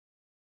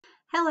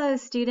Hello,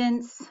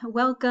 students.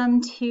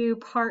 Welcome to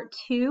part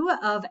 2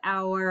 of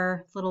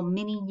our little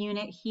mini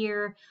unit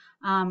here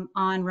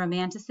on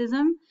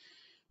Romanticism.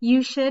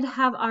 You should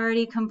have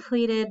already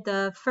completed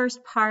the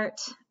first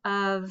part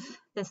of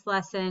this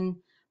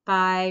lesson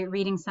by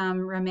reading some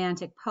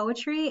Romantic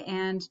poetry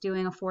and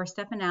doing a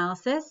 4-step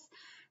analysis.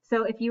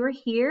 So if you were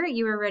here,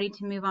 you were ready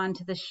to move on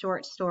to the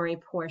short story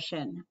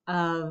portion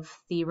of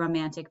the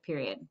Romantic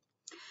period.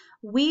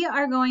 We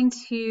are going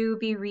to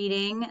be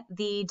reading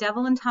The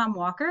Devil and Tom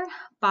Walker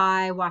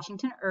by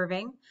Washington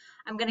Irving.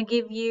 I'm going to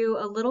give you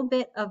a little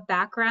bit of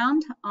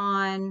background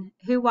on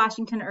who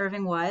Washington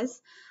Irving was,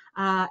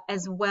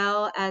 as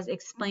well as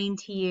explain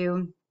to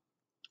you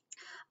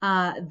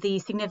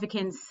the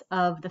significance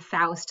of the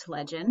Faust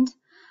legend.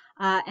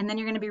 And then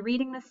you're going to be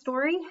reading the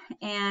story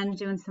and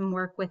doing some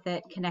work with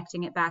it,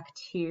 connecting it back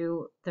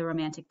to the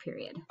Romantic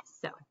period.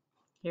 So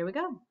here we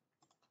go.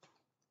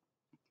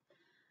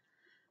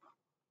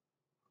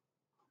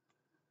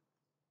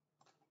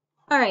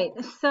 All right,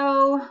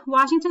 so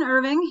Washington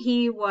Irving,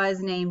 he was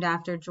named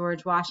after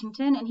George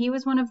Washington, and he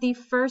was one of the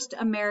first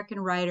American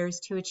writers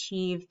to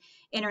achieve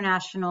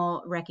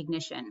international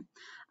recognition.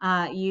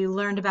 You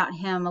learned about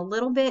him a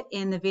little bit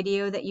in the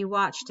video that you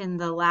watched in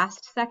the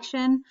last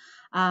section,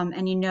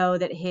 and you know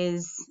that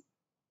his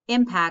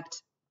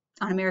impact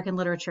on American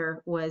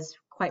literature was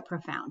quite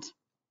profound.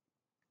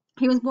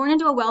 He was born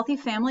into a wealthy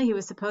family. He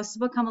was supposed to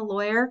become a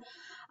lawyer,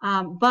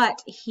 but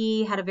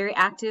he had a very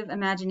active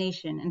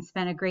imagination and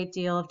spent a great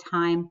deal of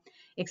time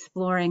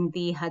exploring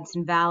the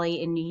Hudson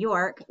Valley in New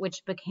York,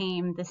 which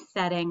became the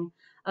setting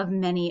of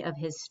many of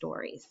his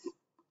stories.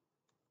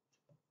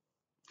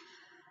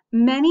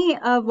 Many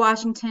of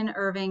Washington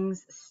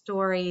Irving's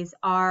stories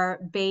are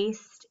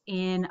based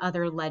in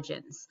other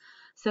legends.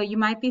 So you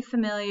might be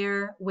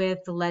familiar with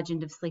the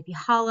legend of Sleepy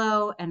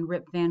Hollow and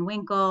Rip Van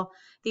Winkle.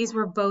 These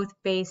were both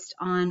based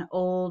on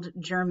old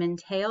German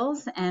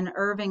tales, and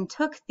Irving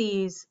took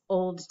these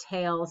old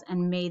tales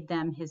and made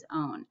them his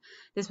own.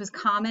 This was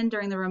common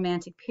during the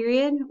Romantic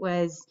period,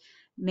 was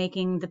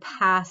making the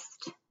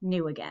past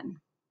new again.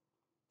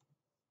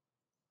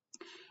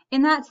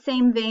 In that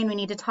same vein, we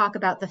need to talk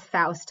about the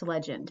Faust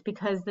legend,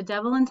 because The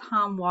Devil and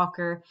Tom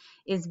Walker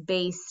is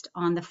based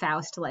on the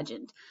Faust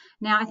legend.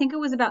 Now, I think it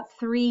was about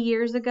 3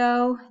 years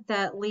ago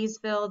that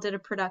Leesville did a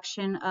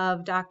production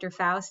of Dr.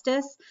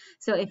 Faustus.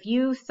 So if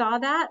you saw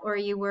that or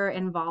you were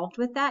involved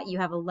with that, you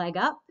have a leg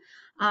up.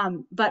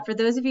 But for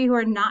those of you who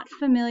are not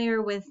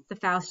familiar with the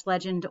Faust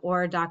legend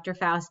or Dr.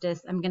 Faustus,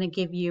 I'm going to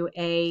give you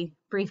a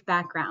brief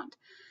background.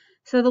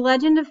 So the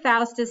legend of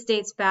Faustus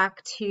dates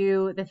back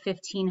to the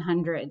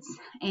 1500s,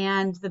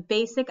 and the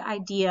basic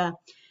idea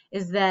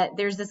is that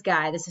there's this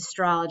guy, this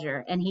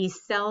astrologer, and he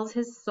sells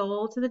his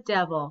soul to the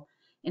devil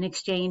in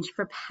exchange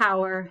for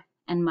power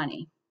and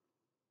money.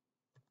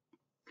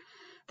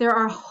 There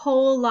are a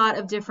whole lot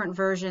of different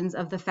versions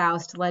of the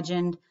Faust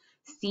legend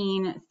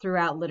seen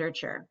throughout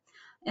literature,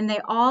 and they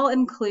all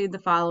include the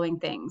following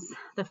things.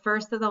 The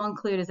first that they'll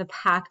include is a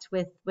pact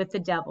with the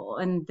devil,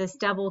 and this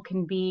devil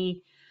can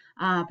be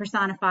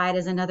personified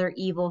as another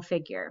evil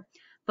figure.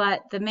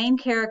 But the main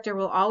character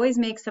will always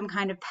make some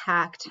kind of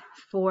pact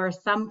for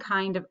some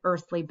kind of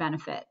earthly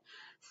benefit.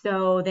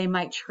 So they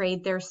might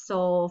trade their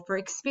soul for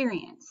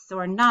experience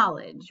or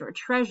knowledge or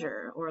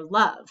treasure or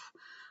love.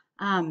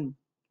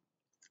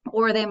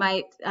 Or they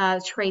might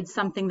trade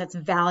something that's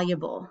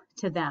valuable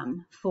to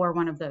them for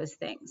one of those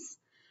things.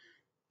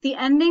 The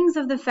endings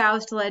of the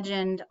Faust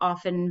legend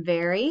often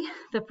vary.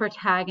 The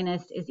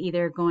protagonist is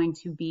either going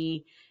to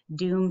be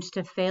doomed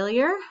to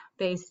failure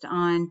based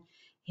on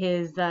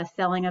his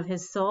selling of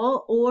his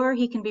soul, or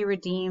he can be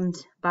redeemed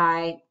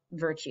by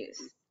virtues.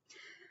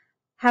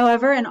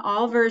 However, in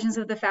all versions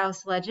of the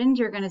Faust legend,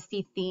 you're going to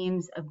see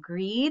themes of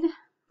greed,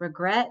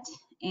 regret,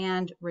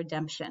 and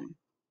redemption.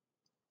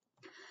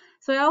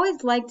 So I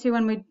always like to,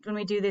 when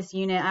we do this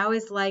unit, I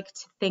always like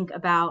to think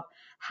about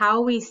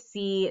how we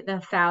see the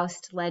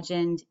Faust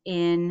legend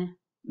in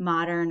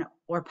modern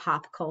or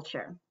pop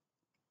culture.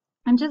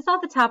 And just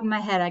off the top of my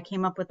head, I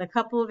came up with a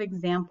couple of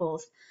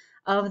examples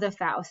of the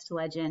Faust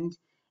legend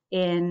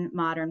in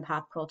modern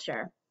pop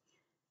culture.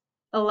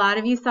 A lot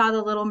of you saw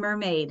The Little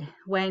Mermaid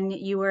when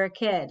you were a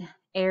kid.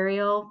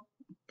 Ariel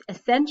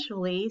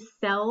essentially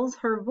sells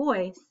her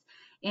voice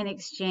in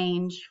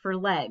exchange for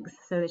legs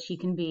so that she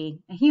can be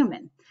a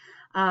human.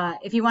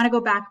 If you want to go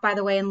back, by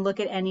the way, and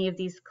look at any of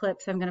these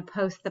clips, I'm going to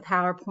post the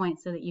PowerPoint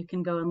so that you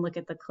can go and look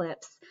at the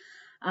clips.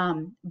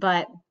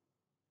 But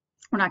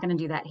we're not going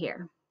to do that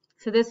here.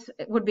 So this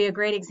would be a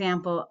great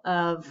example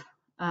of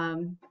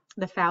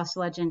the Faust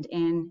legend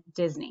in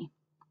Disney.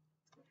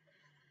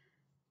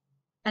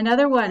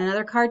 Another one,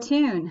 another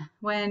cartoon,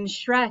 when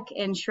Shrek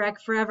in Shrek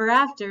Forever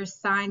After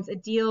signs a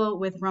deal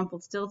with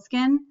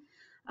Rumpelstiltskin,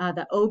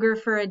 the ogre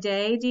for a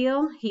day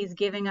deal, he's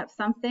giving up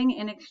something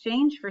in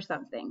exchange for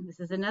something.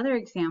 This is another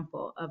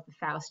example of the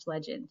Faust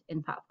legend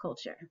in pop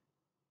culture.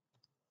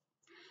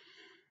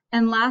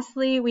 And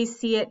lastly, we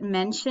see it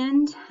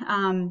mentioned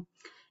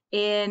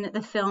in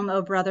the film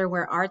Oh Brother,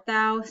 Where Art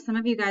Thou? Some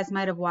of you guys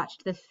might have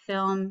watched this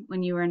film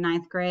when you were in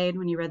 9th grade,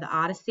 when you read the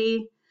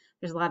Odyssey.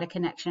 There's a lot of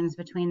connections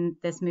between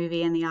this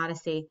movie and the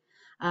Odyssey.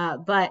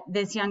 But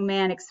this young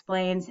man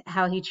explains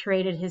how he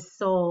traded his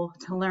soul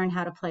to learn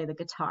how to play the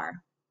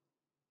guitar.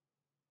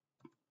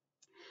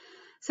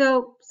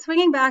 So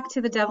swinging back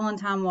to The Devil and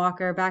Tom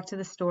Walker, back to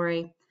the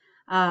story,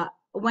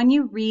 when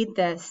you read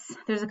this,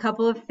 there's a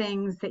couple of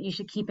things that you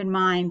should keep in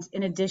mind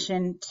in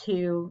addition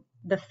to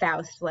the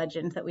Faust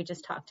legend that we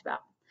just talked about.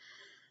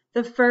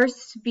 The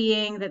first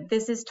being that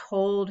this is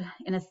told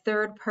in a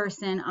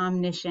third-person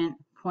omniscient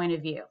point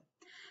of view.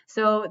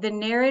 So the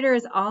narrator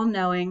is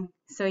all-knowing,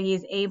 so he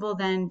is able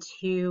then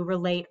to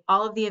relate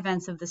all of the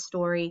events of the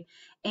story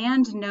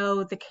and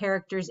know the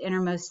character's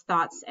innermost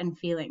thoughts and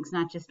feelings,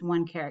 not just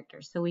one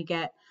character. So we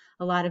get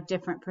a lot of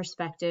different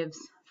perspectives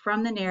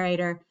from the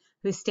narrator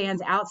who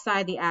stands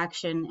outside the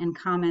action and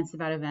comments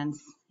about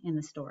events in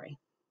the story.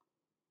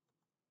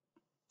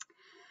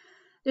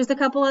 There's a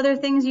couple other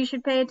things you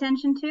should pay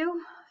attention to.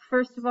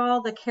 First of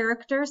all, the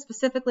character,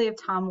 specifically of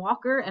Tom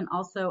Walker and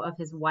also of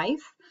his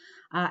wife.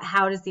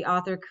 How does the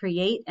author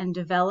create and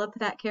develop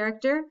that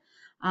character?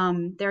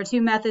 There are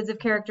two methods of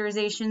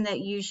characterization that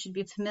you should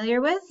be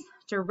familiar with.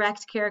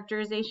 Direct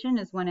characterization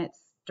is when it's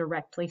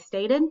directly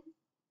stated,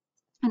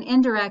 and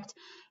indirect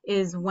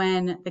is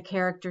when the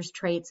character's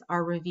traits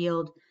are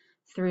revealed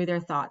through their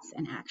thoughts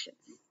and actions.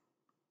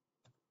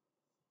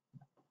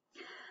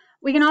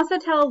 We can also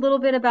tell a little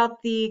bit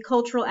about the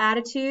cultural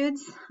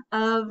attitudes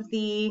of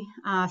the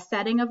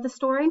setting of the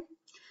story.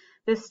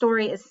 This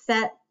story is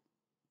set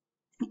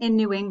in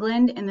New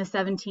England in the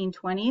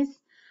 1720s.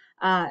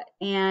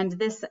 And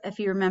this, if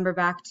you remember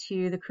back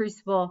to the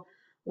Crucible,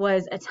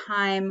 was a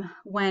time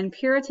when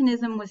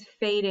Puritanism was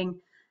fading,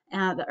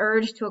 the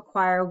urge to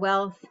acquire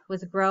wealth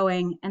was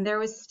growing, and there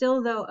was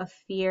still, though, a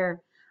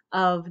fear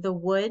of the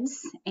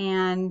woods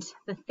and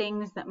the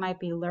things that might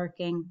be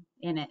lurking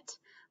in it,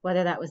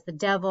 whether that was the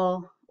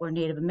devil or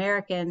Native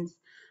Americans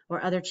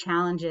or other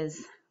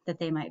challenges that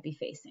they might be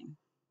facing.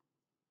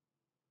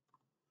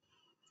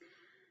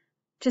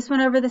 Just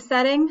went over the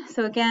setting.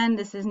 So again,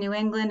 this is New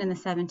England in the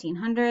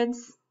 1700s.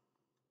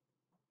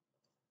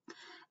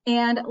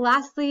 And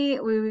lastly,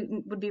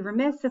 we would be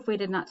remiss if we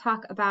did not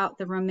talk about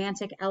the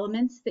romantic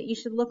elements that you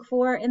should look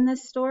for in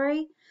this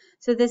story.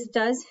 So this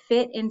does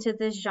fit into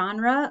this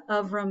genre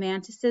of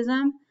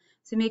romanticism.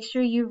 So make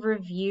sure you've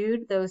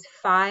reviewed those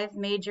 5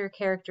 major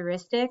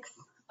characteristics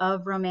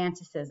of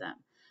romanticism: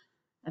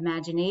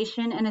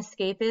 imagination and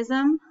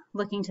escapism,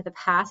 looking to the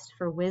past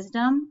for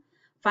wisdom,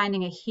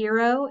 finding a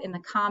hero in the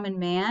common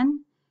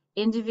man,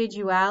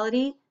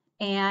 individuality,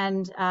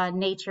 and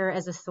nature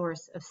as a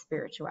source of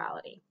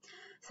spirituality.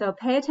 So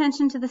pay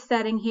attention to the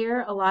setting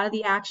here. A lot of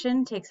the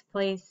action takes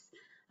place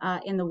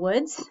in the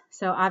woods,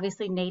 so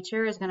obviously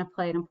nature is going to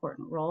play an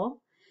important role.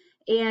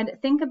 And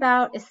think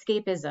about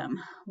escapism,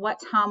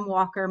 what Tom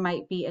Walker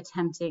might be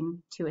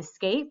attempting to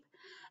escape,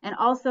 and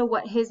also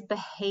what his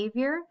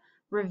behavior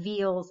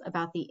reveals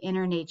about the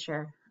inner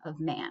nature of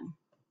man.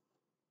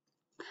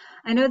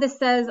 I know this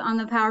says on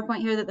the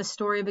PowerPoint here that the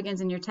story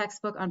begins in your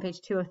textbook on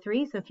page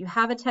 203, so if you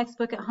have a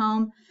textbook at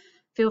home,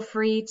 feel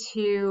free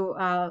to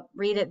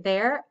read it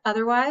there.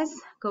 Otherwise,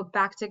 go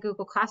back to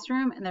Google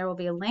Classroom and there will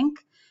be a link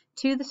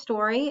to the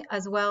story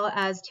as well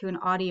as to an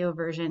audio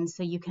version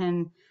so you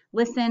can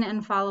listen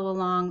and follow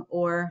along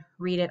or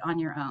read it on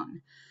your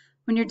own.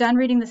 When you're done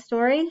reading the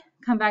story,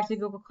 come back to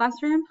Google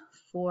Classroom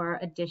for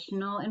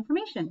additional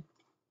information.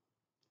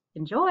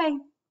 Enjoy!